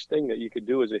worst thing that you could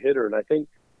do as a hitter. And I think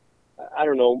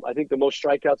the most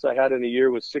strikeouts I had in a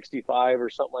year was 65 or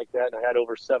something like that. And I had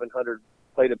over 700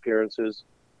 plate appearances.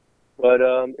 But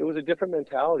it was a different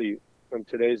mentality from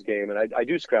today's game. And I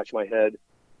do scratch my head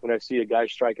when I see a guy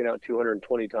striking out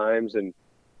 220 times and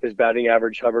his batting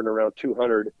average hovering around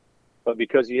 200. But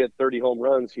because he hit 30 home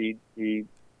runs, he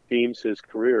deems his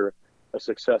career a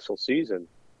successful season.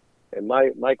 And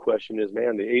my question is,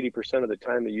 man, the 80% of the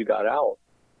time that you got out,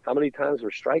 how many times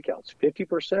were strikeouts?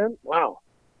 50%? Wow.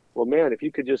 Well, man, if you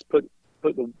could just put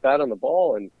put the bat on the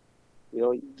ball, and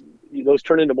those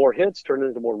turn into more hits, turn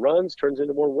into more runs, turns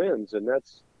into more wins, and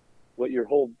that's what your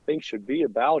whole thing should be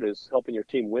about, is helping your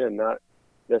team win, not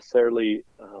necessarily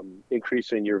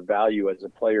increasing your value as a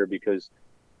player because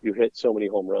you hit so many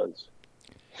home runs.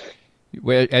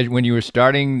 When you were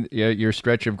starting your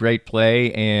stretch of great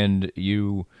play and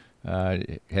you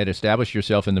had established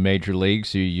yourself in the major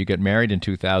leagues, you got married in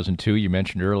 2002. You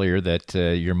mentioned earlier that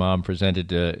your mom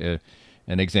presented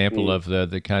an example of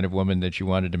the kind of woman that you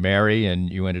wanted to marry, and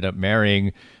you ended up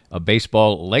marrying a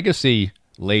baseball legacy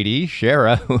lady,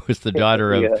 Shara, who was the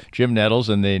daughter of Jim Nettles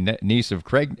and the niece of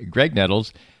Greg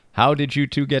Nettles. How did you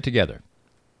two get together?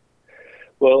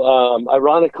 Well,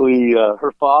 ironically,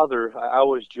 her father, I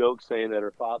always joke saying that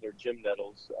her father, Jim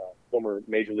Nettles, former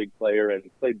Major League player and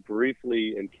played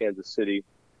briefly in Kansas City,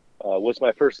 was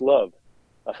my first love.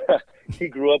 He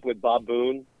grew up with Bob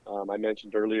Boone. I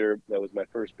mentioned earlier that was my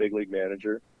first big league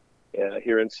manager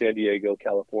here in San Diego,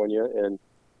 California. And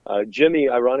Jimmy,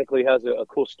 ironically, has a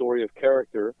cool story of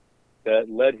character that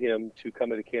led him to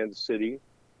come into Kansas City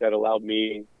that allowed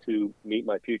me to meet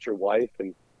my future wife.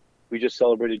 And we just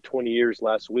celebrated 20 years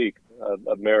last week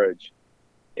of marriage.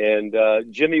 And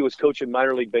Jimmy was coaching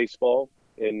minor league baseball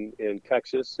in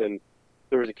Texas, and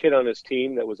there was a kid on his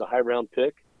team that was a high round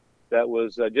pick that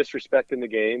was disrespecting the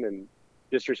game and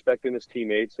disrespecting his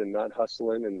teammates and not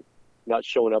hustling and not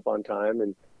showing up on time.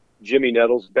 And Jimmy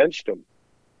Nettles benched him.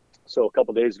 So a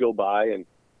couple days go by, and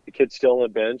the kid's still on the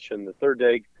bench, and the third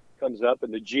day comes up,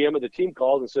 and the GM of the team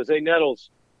calls and says, "Hey, Nettles,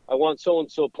 I want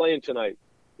so-and-so playing tonight.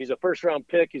 He's a first-round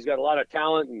pick. He's got a lot of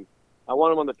talent, and I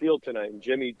want him on the field tonight." And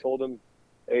Jimmy told him,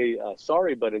 "Hey,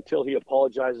 sorry, but until he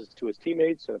apologizes to his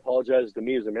teammates and apologizes to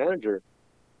me as a manager,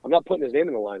 I'm not putting his name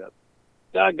in the lineup."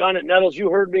 "Doggone it, Nettles,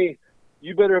 you heard me.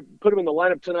 You better put him in the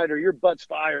lineup tonight or your butt's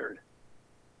fired."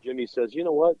 Jimmy says, "You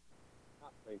know what? I'm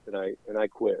not playing tonight," and I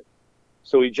quit.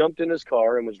 So he jumped in his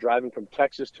car and was driving from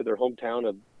Texas to their hometown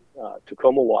of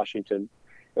Tacoma, Washington,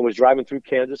 and was driving through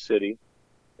Kansas City.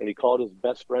 And he called his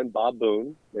best friend, Bob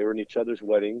Boone. They were in each other's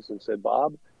weddings, and said,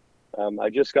 "Bob, I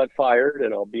just got fired,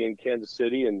 and I'll be in Kansas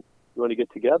City, and you want to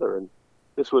get together?" And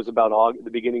this was about the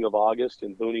beginning of August,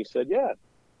 and Boone said, "Yeah."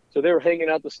 So they were hanging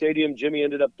out at the stadium. Jimmy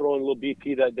ended up throwing a little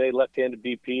BP that day, left-handed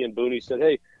BP, and Boone said,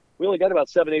 "Hey, we only got about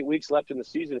 7-8 weeks left in the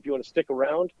season. If you want to stick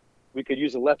around, we could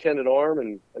use a left-handed arm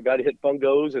and a guy to hit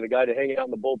fungos and a guy to hang out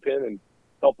in the bullpen and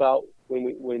help out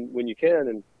when you can."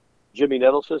 And Jimmy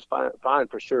Nettles says, fine,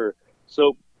 for sure.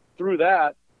 So through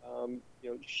that,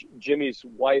 Jimmy's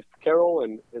wife, Carol,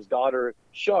 and his daughter,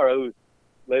 Shara, who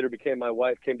later became my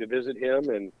wife, came to visit him.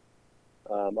 And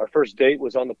our first date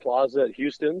was on the plaza at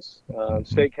Houston's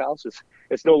Steakhouse.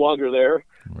 It's no longer there.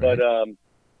 Right.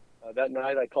 But that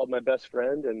night I called my best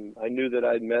friend, and I knew that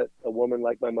I'd met a woman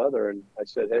like my mother. And I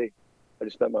said, "Hey, I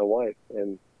just met my wife."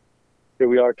 And here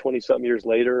we are 20-something years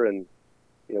later. And,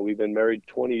 we've been married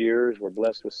 20 years. We're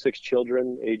blessed with 6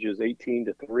 children, ages 18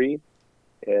 to 3.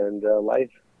 And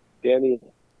life, Danny,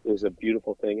 is a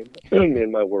beautiful thing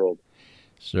in my world.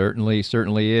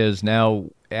 Certainly is. Now,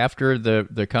 after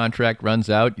the contract runs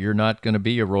out, you're not going to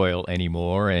be a Royal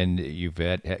anymore, and you've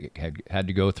had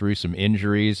to go through some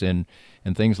injuries and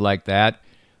things like that.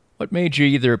 What made you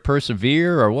either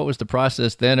persevere, or what was the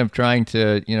process then of trying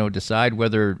to, decide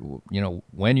whether,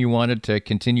 when you wanted to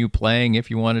continue playing?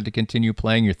 If you wanted to continue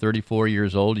playing, you're 34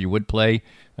 years old, you would play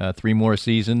 3 more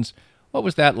seasons. What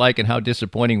was that like, and how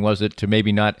disappointing was it to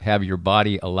maybe not have your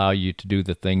body allow you to do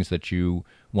the things that you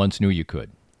once knew you could?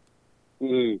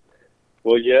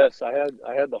 Well, yes, I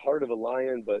had the heart of a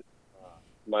lion, but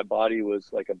my body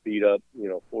was like a beat up,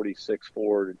 46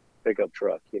 Ford pickup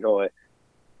truck.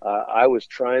 I was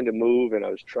trying to move, and I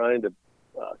was trying to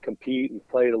compete and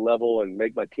play at a level and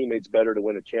make my teammates better to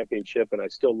win a championship. And I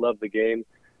still love the game.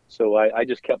 So I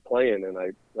just kept playing.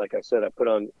 And like I said, I put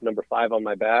on number 5 on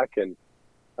my back, and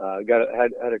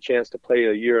had a chance to play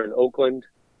a year in Oakland,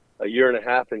 a year and a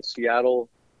half in Seattle,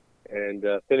 and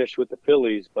finished with the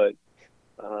Phillies. But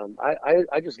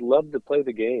I just loved to play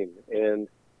the game, and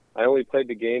I only played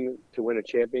the game to win a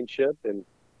championship. And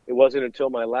it wasn't until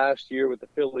my last year with the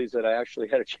Phillies that I actually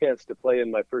had a chance to play in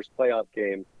my first playoff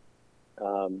game.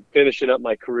 Finishing up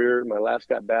my career, my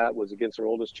last at bat was against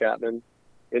Aroldis Chapman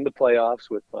in the playoffs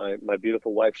with my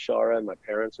beautiful wife Shara and my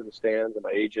parents in the stands and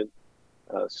my agent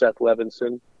Seth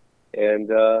Levinson, and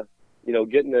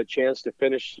getting a chance to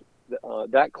finish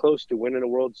that close to winning a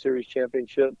World Series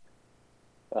championship,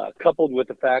 coupled with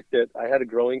the fact that I had a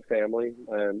growing family,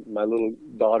 and my little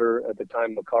daughter at the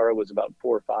time, Makara, was about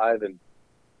 4 or 5, and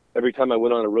every time I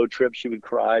went on a road trip, she would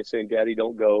cry saying, "Daddy,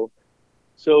 don't go."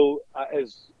 So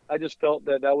I just felt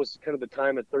that was kind of the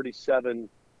time at 37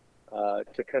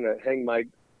 to kind of hang my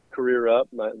career up,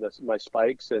 my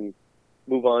spikes, and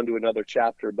move on to another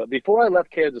chapter. But before I left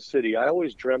Kansas City, I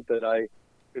always dreamt that I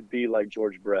could be like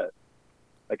George Brett.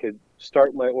 I could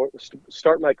start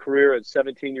my career at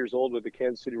 17 years old with the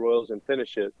Kansas City Royals and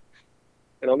finish it.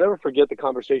 And I'll never forget the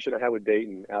conversation I had with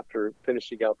Dayton after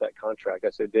finishing out that contract.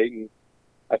 I said, Dayton,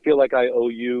 I feel like I owe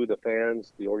you, the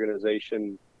fans, the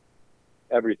organization,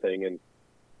 everything. And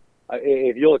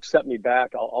if you'll accept me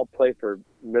back, I'll play for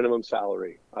minimum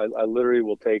salary. I literally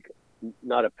will take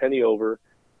not a penny over.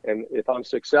 And if I'm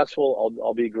successful,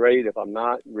 I'll be great. If I'm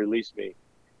not, release me.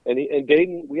 And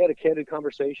Dayton, we had a candid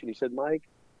conversation. He said, Mike,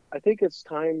 I think it's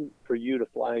time for you to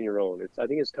fly on your own. I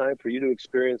think it's time for you to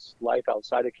experience life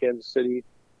outside of Kansas City,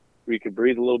 where you can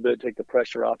breathe a little bit, take the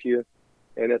pressure off you.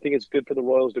 And I think it's good for the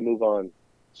Royals to move on.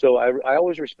 So I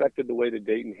always respected the way that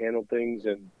Dayton handled things.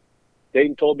 And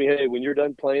Dayton told me, hey, when you're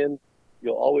done playing,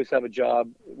 you'll always have a job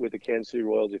with the Kansas City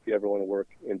Royals if you ever want to work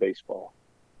in baseball.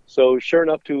 So sure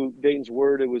enough, to Dayton's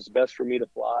word, it was best for me to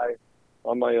fly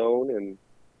on my own. And,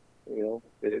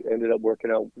 it ended up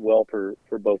working out well for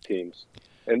both teams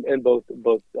and both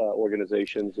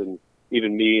organizations, and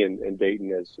even me and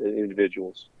Dayton as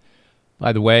individuals.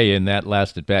 By the way, in that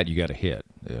last at bat, you got a hit.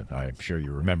 I'm sure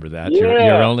you remember that. Yeah.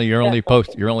 Your only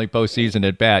postseason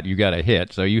at bat, you got a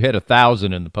hit. So you hit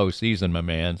 1,000 in the postseason, my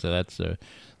man. So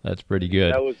that's pretty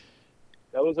good.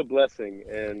 That was a blessing,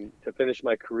 and to finish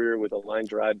my career with a line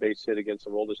drive base hit against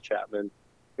Aroldis Chapman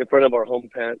in front of our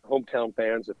hometown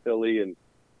fans of Philly, and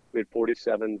we had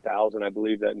 47,000, I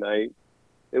believe, that night.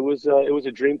 It was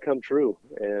a dream come true,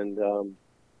 and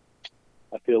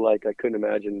I feel like I couldn't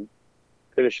imagine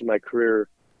finishing my career,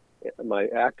 my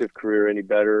active career, any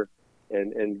better,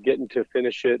 and getting to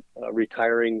finish it,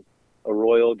 retiring a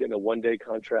Royal, getting a one-day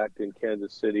contract in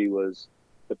Kansas City was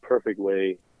the perfect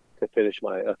way to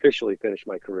officially finish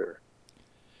my career.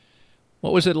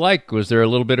 What was it like? Was there a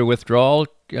little bit of withdrawal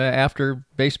after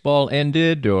baseball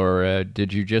ended, or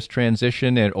did you just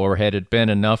transition, or had it been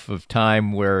enough of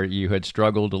time where you had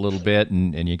struggled a little bit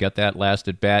and you got that last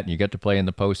at bat and you got to play in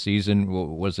the postseason?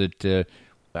 Was it,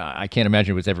 I can't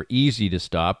imagine it was ever easy to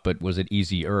stop, but was it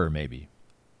easier maybe?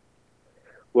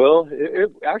 Well,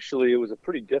 it was a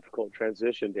pretty difficult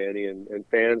transition, Danny, and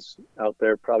fans out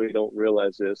there probably don't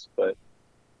realize this, but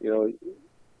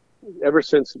ever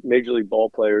since Major League ball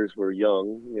players were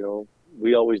young,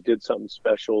 we always did something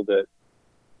special that,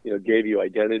 gave you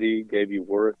identity, gave you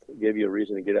worth, gave you a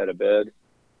reason to get out of bed.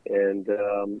 And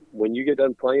when you get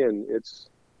done playing, it's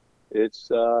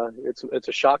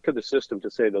a shock to the system,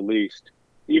 to say the least.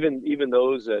 Even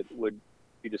those that would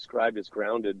be described as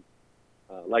grounded,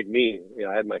 like me,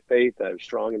 I had my faith. I was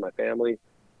strong in my family,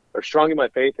 or strong in my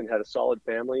faith, and had a solid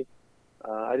family.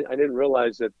 I didn't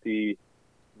realize that the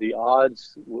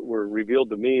odds were revealed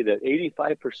to me that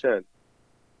 85%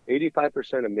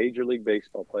 of Major League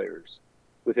Baseball players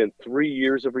within 3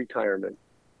 years of retirement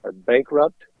are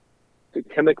bankrupt,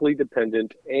 chemically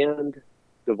dependent, and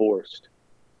divorced.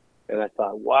 And I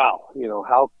thought, wow,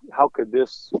 how could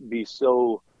this be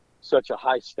such a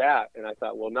high stat? And I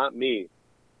thought, well, not me.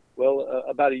 Well,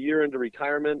 about a year into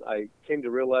retirement, I came to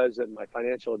realize that my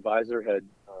financial advisor had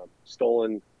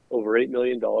stolen over $8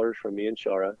 million from me and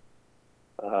Shara.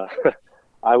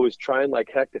 I was trying like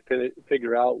heck to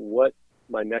figure out what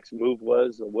my next move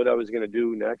was and what I was going to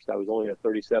do next. I was only a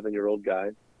 37-year-old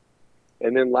guy.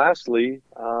 And then lastly,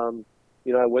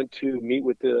 I went to meet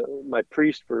with my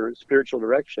priest for spiritual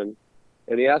direction,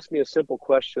 and he asked me a simple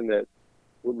question that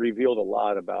revealed a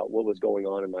lot about what was going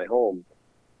on in my home.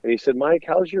 And he said, Mike,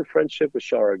 how's your friendship with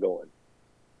Shara going?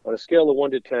 On a scale of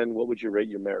 1 to 10, what would you rate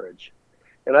your marriage?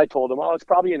 And I told him, it's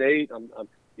probably an 8.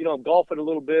 I'm golfing a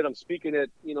little bit. I'm speaking at,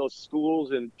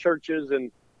 schools and churches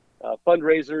and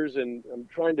fundraisers, and I'm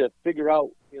trying to figure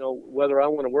out, whether I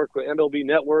want to work with MLB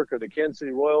Network or the Kansas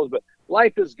City Royals, but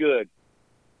life is good.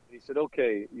 And he said,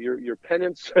 okay, your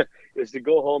penance is to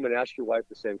go home and ask your wife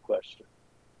the same question.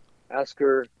 Ask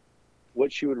her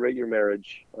what she would rate your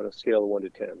marriage on a scale of 1 to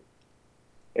 10.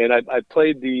 And I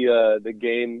played the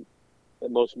game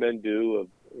that most men do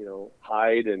of,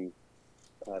 hide and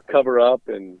cover up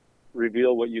and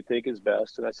reveal what you think is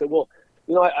best. And I said, well,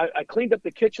 I cleaned up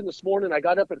the kitchen this morning. I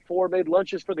got up at 4, made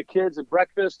lunches for the kids and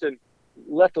breakfast, and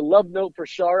left a love note for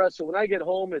Shara. So when I get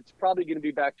home, it's probably going to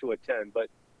be back to a 10. But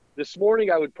this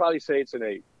morning, I would probably say it's an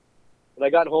 8. When I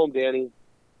got home, Danny,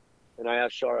 and I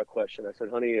asked Shara a question. I said,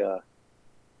 honey,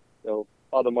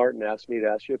 Father Martin asked me to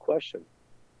ask you a question,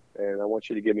 and I want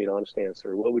you to give me an honest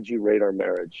answer. What would you rate our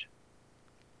marriage?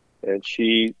 And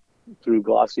she, through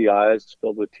glossy eyes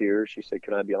filled with tears, she said,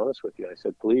 can I be honest with you? I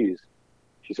said, please.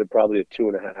 She said, probably a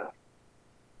 2.5.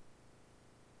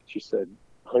 She said,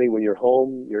 honey, when you're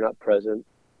home, you're not present.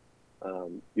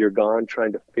 You're gone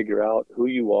trying to figure out who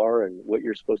you are and what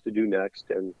you're supposed to do next.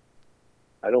 And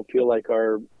I don't feel like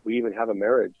we even have a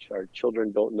marriage. Our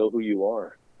children don't know who you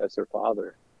are as their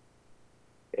father.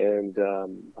 And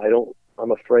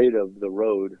I'm afraid of the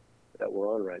road that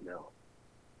we're on right now.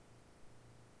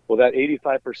 Well, that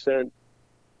 85%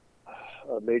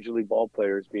 of Major League ball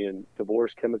players being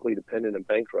divorced, chemically dependent, and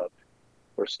bankrupt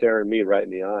were staring me right in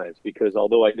the eyes, because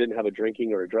although I didn't have a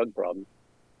drinking or a drug problem,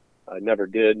 I never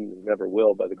did and never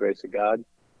will by the grace of God,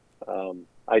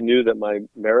 I knew that my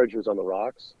marriage was on the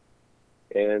rocks,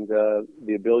 and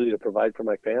the ability to provide for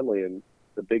my family, and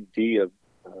the big D of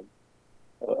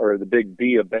the big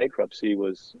B of bankruptcy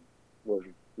was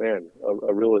man,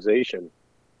 a realization.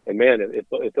 And man,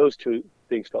 if those two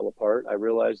things fell apart, I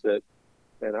realized that,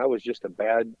 man, I was just a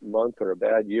bad month or a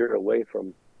bad year away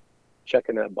from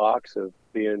checking that box of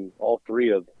being all three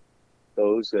of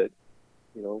those that,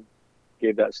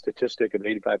 gave that statistic of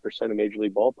 85% of Major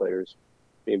League ball players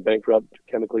being bankrupt,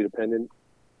 chemically dependent,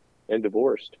 and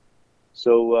divorced.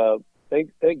 So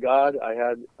thank God I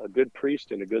had a good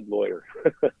priest and a good lawyer.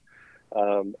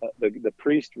 The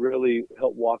priest really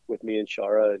helped walk with me and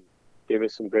Shara and gave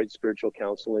us some great spiritual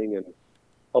counseling and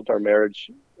helped our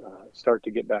marriage start to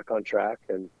get back on track.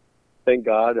 And thank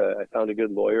God I found a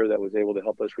good lawyer that was able to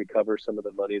help us recover some of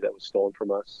the money that was stolen from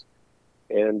us.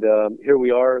 And here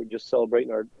we are, just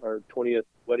celebrating our 20th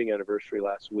wedding anniversary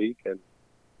last week. And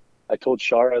I told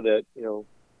Shara that,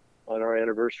 on our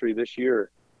anniversary this year,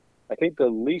 I think the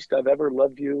least I've ever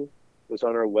loved you was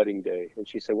on our wedding day. And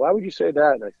she said, why would you say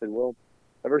that? And I said, well,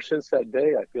 ever since that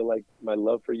day, I feel like my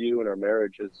love for you and our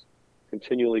marriage has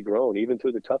continually grown, even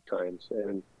through the tough times.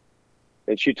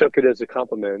 And she took it as a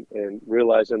compliment, and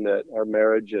realizing that our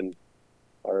marriage and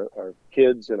our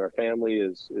kids and our family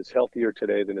is healthier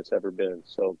today than it's ever been.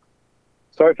 So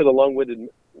sorry for the long-winded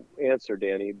answer,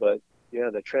 Danny, but yeah,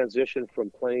 the transition from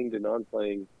playing to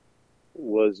non-playing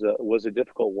was a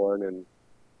difficult one, and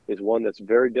is one that's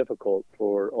very difficult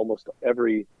for almost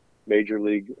every major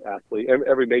league athlete,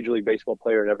 every Major League Baseball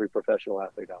player, and every professional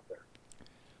athlete out there.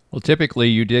 Well, typically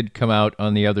you did come out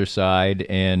on the other side,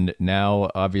 and now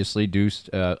obviously do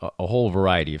a whole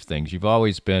variety of things. You've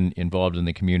always been involved in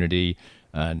the community.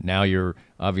 Now you're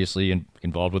obviously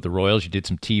involved with the Royals. You did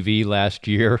some TV last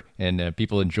year, and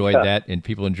people enjoyed that, and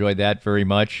people enjoyed that very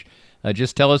much.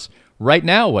 Just tell us right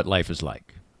now what life is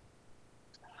like.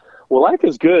 Well, life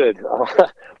is good.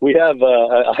 We have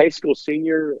a high school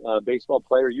senior baseball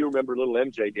player. You remember little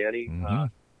MJ, Danny,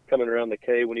 coming around the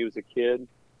K when he was a kid.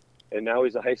 And now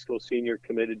he's a high school senior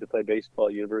committed to play baseball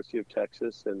at University of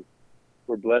Texas. And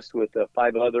we're blessed with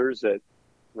 5 others that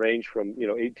range from,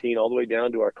 18 all the way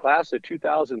down to our class of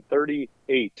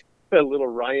 2038, little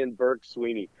Ryan Burke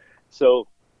Sweeney. So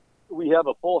we have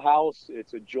a full house.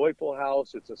 It's a joyful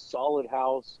house. It's a solid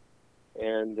house.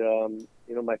 And,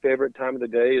 my favorite time of the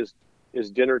day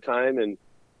is dinner time and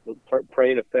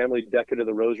praying a family decade of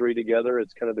the rosary together.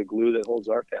 It's kind of the glue that holds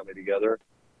our family together.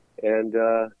 And,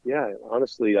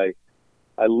 honestly,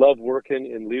 I love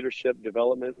working in leadership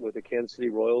development with the Kansas City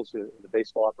Royals, the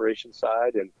baseball operations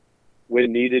side. And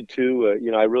when needed to,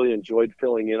 I really enjoyed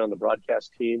filling in on the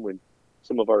broadcast team when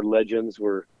some of our legends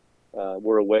were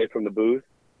away from the booth.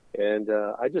 And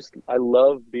I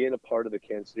love being a part of the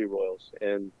Kansas City Royals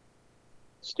and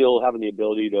still having the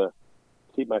ability to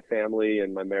keep my family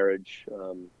and my marriage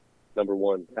number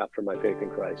one after my faith in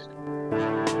Christ.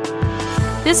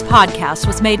 This podcast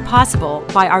was made possible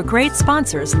by our great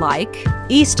sponsors like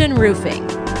Easton Roofing,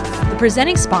 the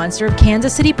presenting sponsor of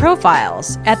Kansas City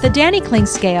Profiles at the Danny Kling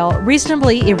Scale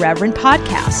Reasonably Irreverent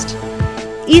podcast.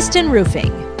 Easton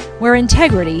Roofing, where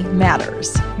integrity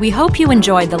matters. We hope you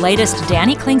enjoyed the latest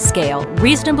Danny Kling Scale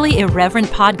Reasonably Irreverent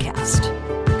podcast.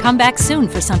 Come back soon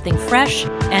for something fresh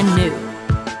and new.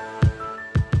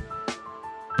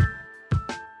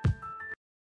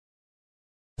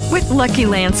 With Lucky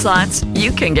Land Slots,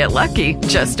 you can get lucky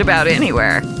just about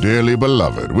anywhere. Dearly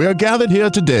beloved, we are gathered here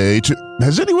today to...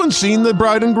 Has anyone seen the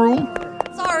bride and groom?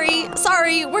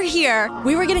 Sorry, we're here.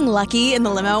 We were getting lucky in the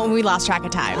limo and we lost track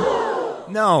of time.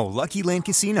 No, Lucky Land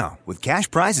Casino, with cash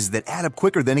prizes that add up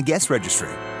quicker than a guest registry.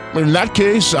 In that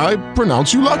case, I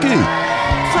pronounce you lucky.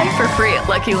 Play for free at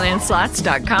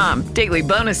LuckyLandSlots.com. Daily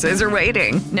bonuses are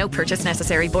waiting. No purchase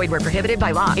necessary. Void where prohibited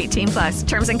by law. 18+.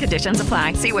 Terms and conditions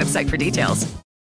apply. See website for details.